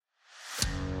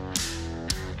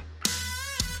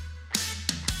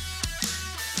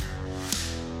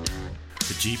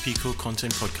GP Core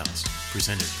Content Podcast,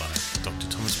 presented by Dr.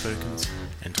 Thomas Perkins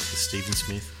and Dr. Stephen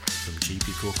Smith from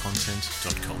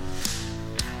gpcorecontent.com.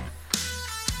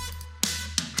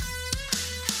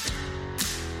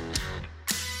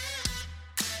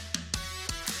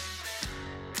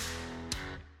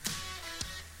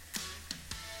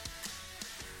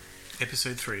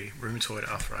 Episode 3, Rheumatoid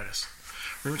Arthritis.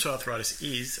 Rheumatoid arthritis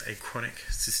is a chronic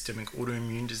systemic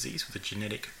autoimmune disease with a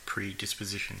genetic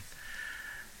predisposition.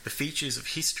 The features of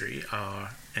history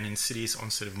are an insidious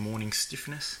onset of morning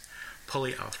stiffness,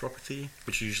 polyarthropathy,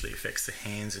 which usually affects the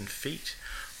hands and feet,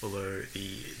 although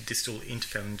the distal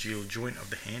interphalangeal joint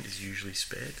of the hand is usually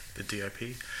spared, the DIP.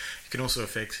 It can also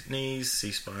affect knees,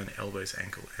 C-spine, elbows,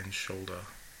 ankle, and shoulder.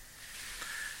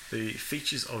 The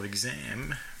features of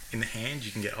exam: in the hand,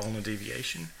 you can get ulnar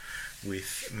deviation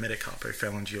with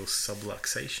metacarpophalangeal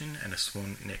subluxation and a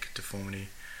swan neck deformity.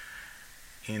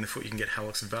 In the foot, you can get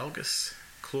hallux valgus,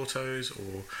 claw toes,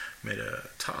 or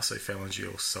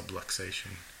metatarsophalangeal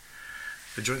subluxation.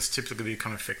 The joints typically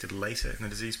become affected later in the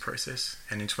disease process,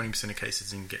 and in 20% of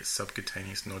cases, you can get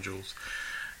subcutaneous nodules,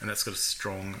 and that's got a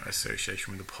strong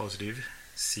association with a positive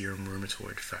serum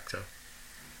rheumatoid factor.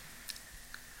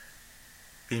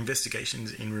 The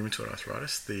investigations in rheumatoid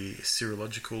arthritis, the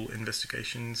serological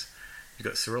investigations, you've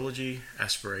got serology,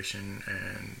 aspiration,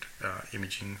 and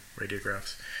imaging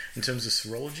radiographs. In terms of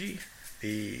serology,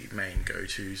 the main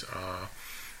go-tos are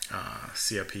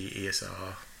CRP,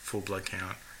 ESR, full blood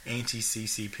count,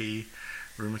 anti-CCP,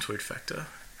 rheumatoid factor,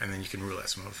 and then you can rule out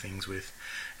some other things with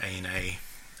ANA,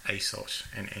 ASOT,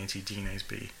 and anti-DNase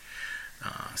B.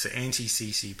 So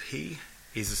anti-CCP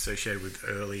is associated with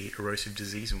early erosive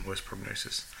disease and worse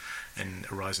prognosis, and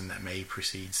a rise in that may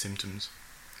precede symptoms.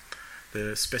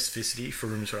 The specificity for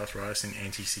rheumatoid arthritis in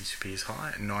anti-CCP is high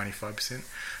at 95%,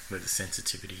 but the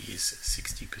sensitivity is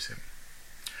 60%.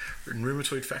 In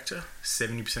rheumatoid factor,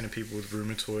 70% of people with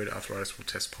rheumatoid arthritis will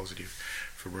test positive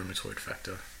for rheumatoid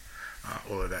factor,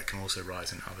 although that can also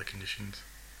rise in other conditions.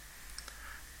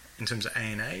 In terms of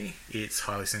ANA, it's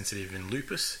highly sensitive in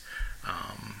lupus,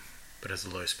 but has a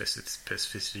low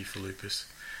specificity for lupus.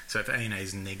 So if ANA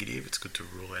is negative, it's good to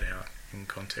rule it out in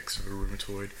context of a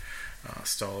rheumatoid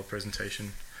style of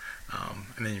presentation.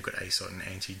 And then you've got ASOT and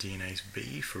anti-DNase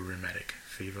B for rheumatic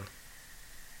fever.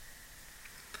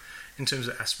 In terms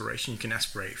of aspiration, you can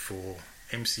aspirate for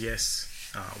MCS,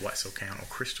 white cell count, or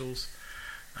crystals.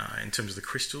 In terms of the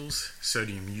crystals,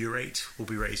 sodium urate will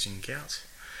be raised in gout,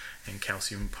 and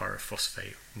calcium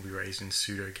pyrophosphate will be raised in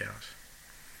pseudo-gout.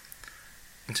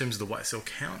 In terms of the white cell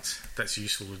count, that's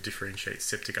useful to differentiate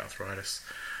septic arthritis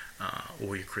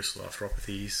or your crystal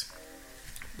arthropathies.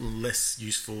 Less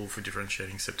useful for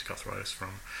differentiating septic arthritis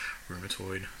from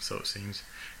rheumatoid, so it seems.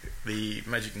 The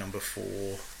magic number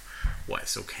for white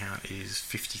cell count is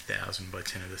 50,000 by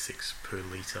 10 to the 6 per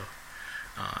litre.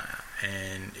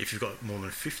 And if you've got more than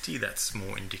 50, that's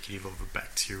more indicative of a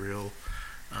bacterial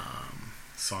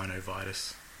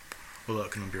synovitis, although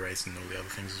it can be raised in all the other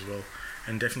things as well.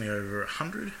 And definitely over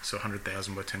 100, so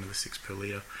 100,000 by 10 to the 6 per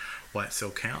litre white cell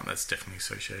count, that's definitely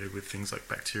associated with things like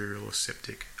bacterial or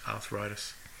septic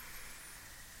arthritis.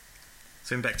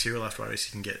 So in bacterial arthritis,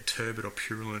 you can get turbid or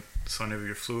purulent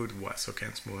synovial fluid with white cell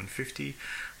counts more than 50,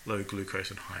 low glucose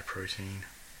and high protein.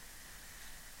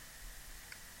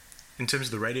 In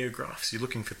terms of the radiographs, you're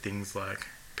looking for things like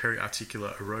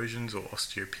periarticular erosions or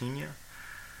osteopenia,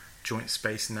 joint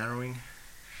space narrowing.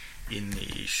 In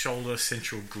the shoulder,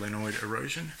 central glenoid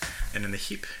erosion, and in the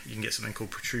hip, you can get something called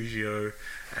protrusio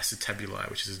acetabuli,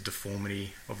 which is a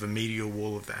deformity of the medial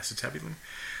wall of the acetabulum,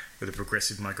 with a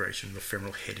progressive migration of the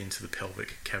femoral head into the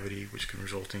pelvic cavity, which can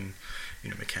result in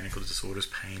mechanical disorders,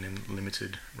 pain, and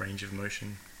limited range of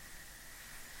motion.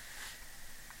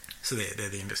 So they're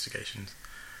the investigations.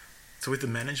 So with the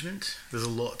management, there's a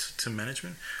lot to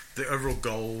management. The overall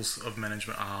goals of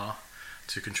management are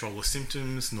to control the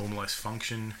symptoms, normalise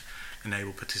function,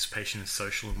 enable participation in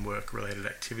social and work-related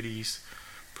activities,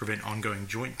 prevent ongoing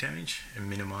joint damage, and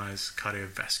minimise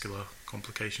cardiovascular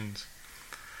complications.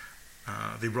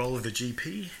 The role of the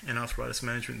GP in arthritis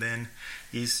management then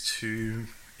is to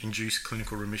induce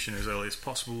clinical remission as early as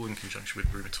possible in conjunction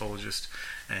with rheumatologists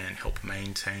and help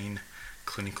maintain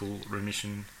clinical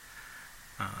remission,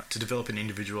 to develop an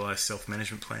individualised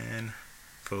self-management plan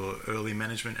for early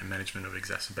management and management of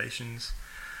exacerbations,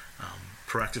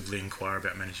 proactively inquire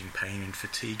about managing pain and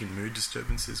fatigue and mood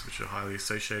disturbances, which are highly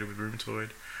associated with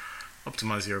rheumatoid,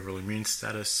 optimise the overall immune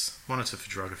status, monitor for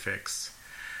drug effects,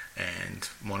 and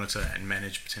monitor and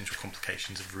manage potential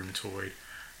complications of rheumatoid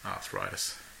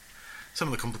arthritis. Some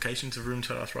of the complications of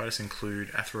rheumatoid arthritis include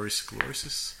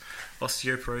atherosclerosis,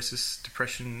 osteoporosis,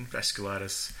 depression,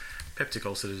 vasculitis, peptic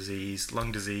ulcer disease,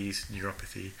 lung disease,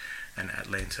 neuropathy, and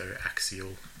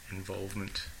atlantoaxial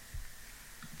involvement.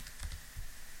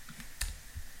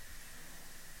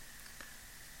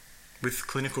 With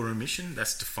clinical remission,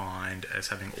 that's defined as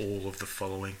having all of the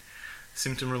following: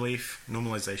 symptom relief,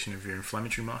 normalization of your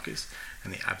inflammatory markers,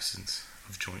 and the absence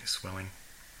of joint swelling.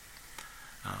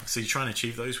 So you try and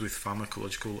achieve those with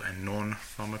pharmacological and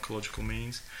non-pharmacological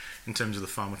means. In terms of the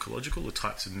pharmacological, the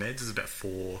types of meds, there's about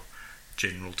 4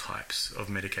 general types of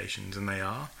medications, and they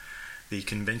are the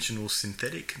conventional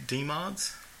synthetic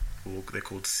DMARDs, or they're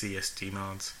called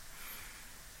CS-DMARDs.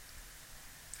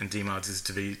 And DMARDs is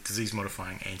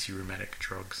disease-modifying anti-rheumatic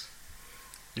drugs.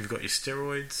 You've got your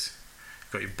steroids,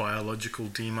 you've got your biological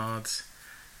DMARDs,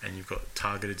 and you've got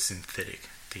targeted synthetic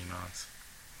DMARDs.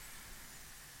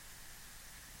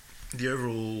 The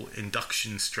overall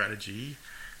induction strategy,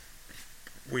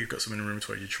 where you've got someone in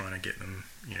rheumatoid, you're trying to get them,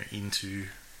 into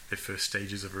their first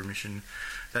stages of remission.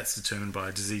 That's determined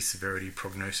by disease severity,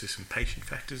 prognosis, and patient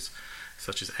factors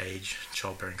such as age,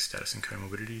 childbearing status, and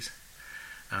comorbidities.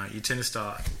 You tend to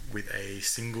start with a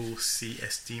single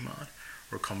CS-DMARD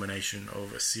or a combination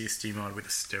of a CS-DMARD with a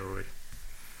steroid.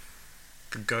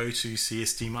 The go-to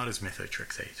CS-DMARD is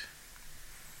methotrexate.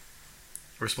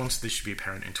 A response to this should be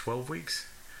apparent in 12 weeks,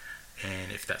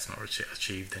 and if that's not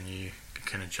achieved, then you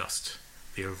can adjust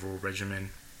the overall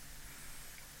regimen.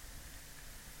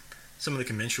 Some of the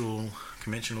conventional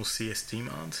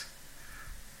CS-DMARDs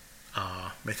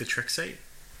are methotrexate,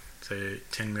 so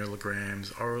 10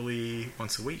 milligrams orally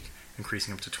once a week,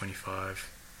 increasing up to 25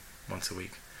 once a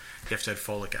week. You have to add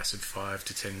folic acid 5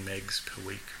 to 10 megs per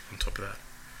week on top of that.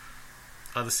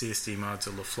 Other CS-DMARDs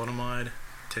are leflunomide,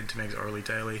 10 to megs orally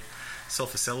daily,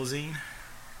 sulfasalazine,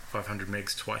 500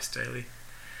 megs twice daily,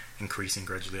 increasing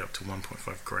gradually up to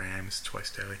 1.5 grams twice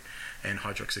daily, and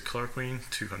hydroxychloroquine,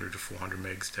 200 to 400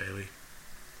 megs daily.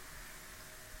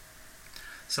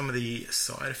 Some of the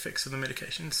side effects of the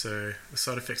medication. So the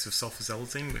side effects of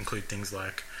sulfasalazine include things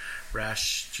like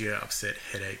rash, GI upset,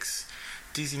 headaches,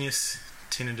 dizziness,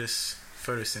 tinnitus,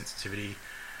 photosensitivity,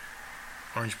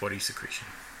 orange body secretion,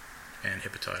 and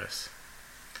hepatitis.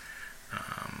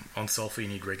 On sulfur, you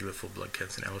need regular full blood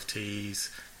counts and LFTs,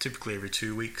 typically every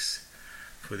 2 weeks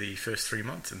for the first 3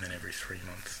 months, and then every 3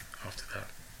 months after that.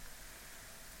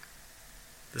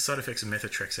 The side effects of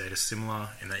methotrexate are similar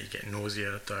in that you get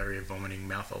nausea, diarrhea, vomiting,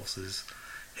 mouth ulcers,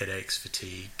 headaches,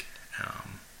 fatigue,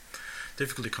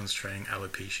 difficulty concentrating,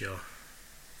 alopecia,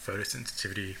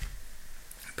 photosensitivity,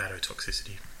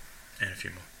 hepatotoxicity, and a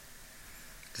few more.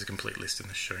 There's a complete list in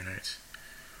the show notes.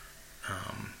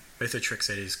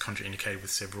 Methotrexate is contraindicated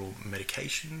with several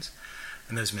medications,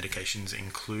 and those medications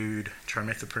include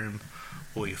trimethoprim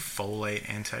or your folate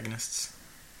antagonists,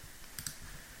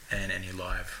 and any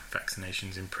live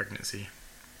vaccinations in pregnancy.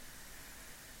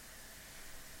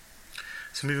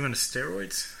 So moving on to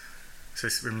steroids. So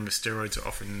remember, steroids are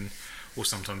often or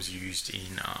sometimes used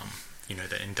in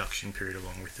that induction period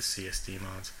along with the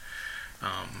CS-DMARDs.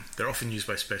 They're often used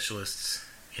by specialists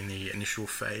in the initial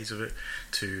phase of it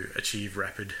to achieve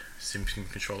rapid symptom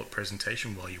control at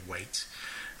presentation while you wait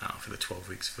for the 12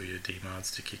 weeks for your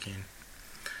DMARDs to kick in.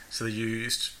 So they're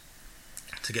used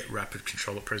to get rapid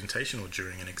control at presentation or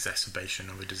during an exacerbation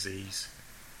of a disease.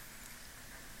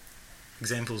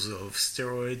 Examples of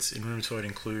steroids in rheumatoid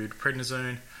include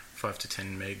prednisone, 5 to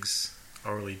 10 megs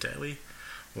orally daily,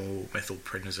 or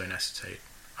methylprednisone acetate,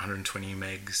 120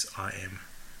 megs IM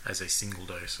as a single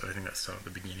dose. I think that's at the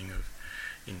beginning of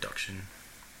induction,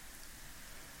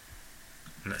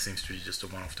 and that seems to be just a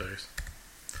one-off dose.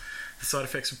 The side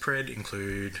effects of pred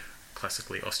include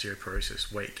classically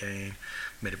osteoporosis, weight gain,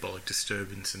 metabolic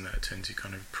disturbance, and that turns you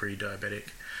kind of pre-diabetic,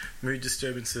 mood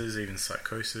disturbances, even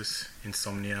psychosis,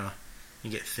 insomnia. You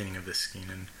get thinning of the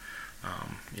skin and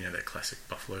that classic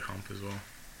buffalo hump as well.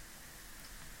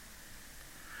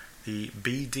 The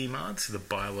BDMARDs, the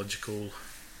biological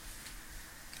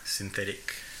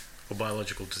synthetic or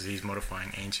biological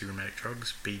disease-modifying anti-rheumatic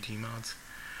drugs, BDMARDs.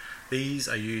 These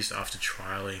are used after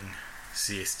trialling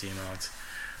CS-DMARDs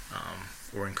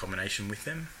or in combination with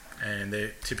them, and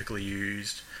they're typically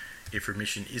used if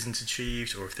remission isn't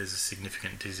achieved or if there's a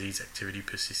significant disease activity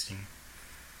persisting.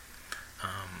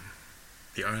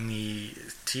 The only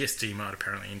TS-DMARD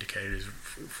apparently indicated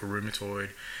for rheumatoid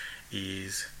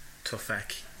is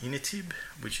tofacinitab,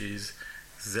 which is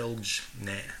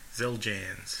Xeljanz.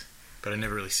 But I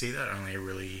never really see that. I only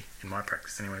really, in my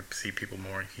practice anyway, see people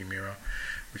more in Humira,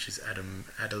 which is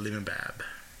adalimumab.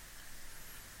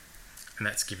 And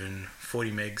that's given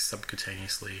 40 megs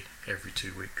subcutaneously every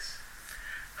 2 weeks.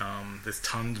 There's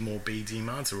tons more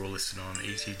BDMARDs. They're all listed on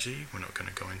ETG. We're not going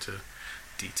to go into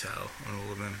detail on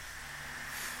all of them.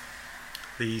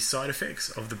 The side effects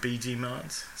of the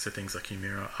BDMARDs, so things like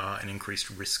Humira, are an increased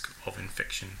risk of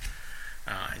infection.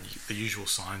 And the usual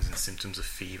signs and symptoms of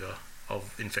fever,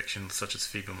 of infection, such as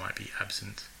fever, might be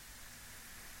absent.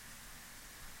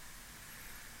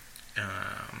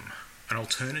 An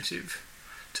alternative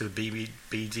to the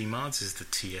BDMARDs is the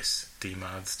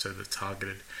TS-DMARDs, so the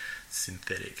targeted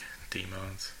synthetic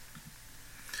DMARDs.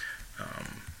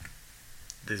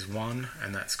 There's one,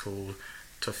 and that's called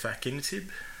tofakinitab.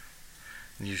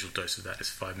 The usual dose of that is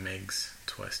 5 mg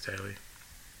twice daily.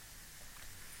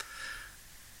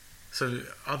 So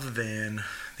other than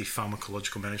the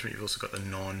pharmacological management, you've also got the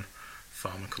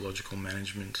non-pharmacological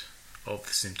management of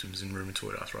the symptoms in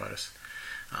rheumatoid arthritis.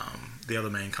 The other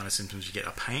main kind of symptoms you get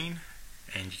are pain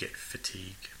and you get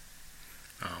fatigue.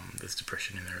 There's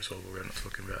depression in there as well, but we're not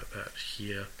talking about that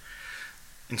here.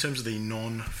 In terms of the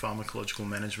non-pharmacological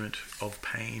management of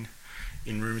pain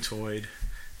in rheumatoid,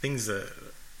 things that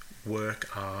work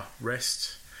are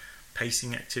rest,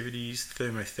 pacing activities,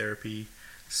 thermotherapy,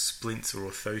 splints or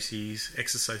orthoses,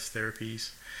 exercise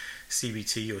therapies,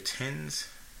 CBT or TENS,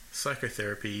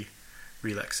 psychotherapy,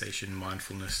 relaxation,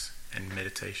 mindfulness, and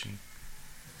meditation.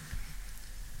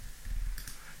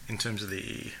 In terms of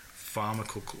the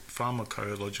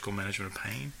pharmacological management of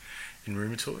pain in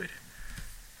rheumatoid,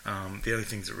 the only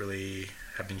things that really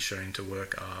have been shown to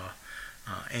work are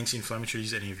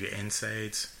anti-inflammatories, any of your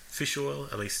NSAIDs, fish oil,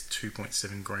 at least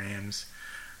 2.7 grams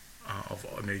of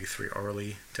omega-3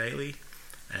 orally daily,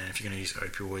 and if you're going to use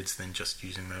opioids, then just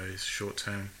using those short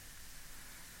term.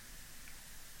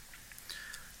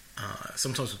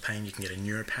 Sometimes with pain you can get a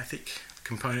neuropathic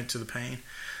component to the pain.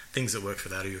 Things that work for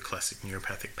that are your classic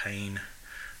neuropathic pain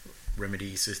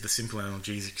remedies. There's the simple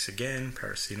analgesics again,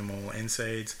 paracetamol,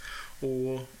 NSAIDs,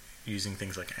 or using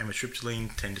things like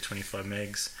amitriptyline, 10 to 25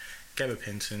 mg,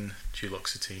 gabapentin,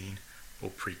 duloxetine, or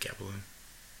pregabalin.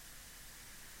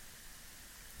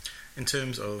 In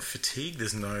terms of fatigue,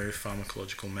 there's no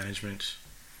pharmacological management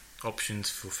options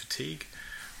for fatigue,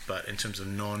 but in terms of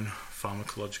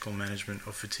non-pharmacological management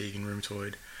of fatigue in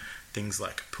rheumatoid, things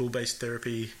like pool-based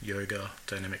therapy, yoga,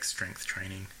 dynamic strength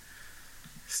training,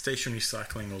 stationary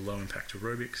cycling or low-impact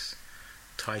aerobics,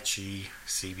 Tai Chi,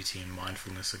 CBT and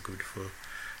mindfulness are good for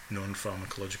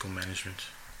non-pharmacological management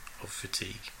of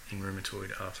fatigue in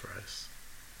rheumatoid arthritis.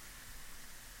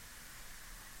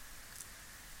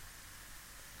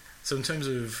 So in terms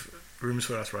of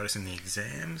rheumatoid arthritis in the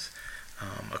exams,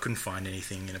 I couldn't find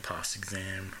anything in a past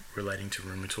exam relating to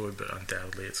rheumatoid, but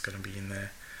undoubtedly it's going to be in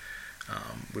there.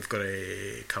 We've got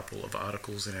a couple of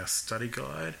articles in our study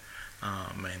guide,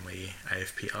 mainly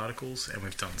AFP articles, and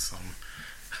we've done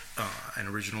an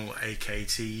original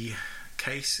AKT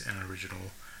case and an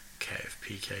original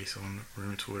KFP case on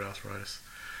rheumatoid arthritis.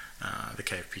 The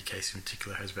KFP case in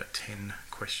particular has about 10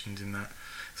 questions in that,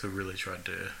 so we really tried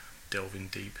to delve in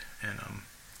deep and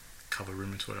cover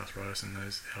rheumatoid arthritis and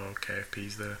our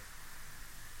KFPs there.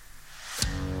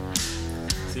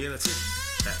 So yeah, that's it.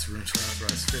 That's rheumatoid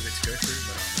arthritis. Fair bit to go through,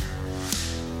 but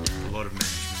a lot of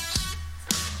management things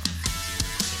in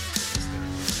rheumatoid arthritis there.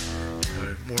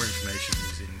 So more information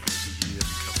is in ETG as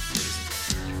a couple of years ago.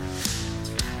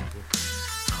 It's very simple,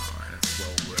 and it's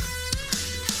well worth the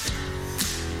read of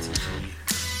ETG,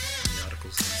 the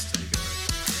articles in the study guide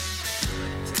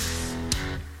relating to this.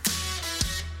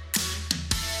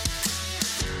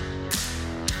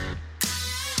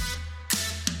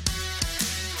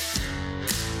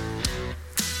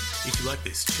 If you like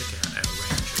this, check out our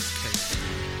range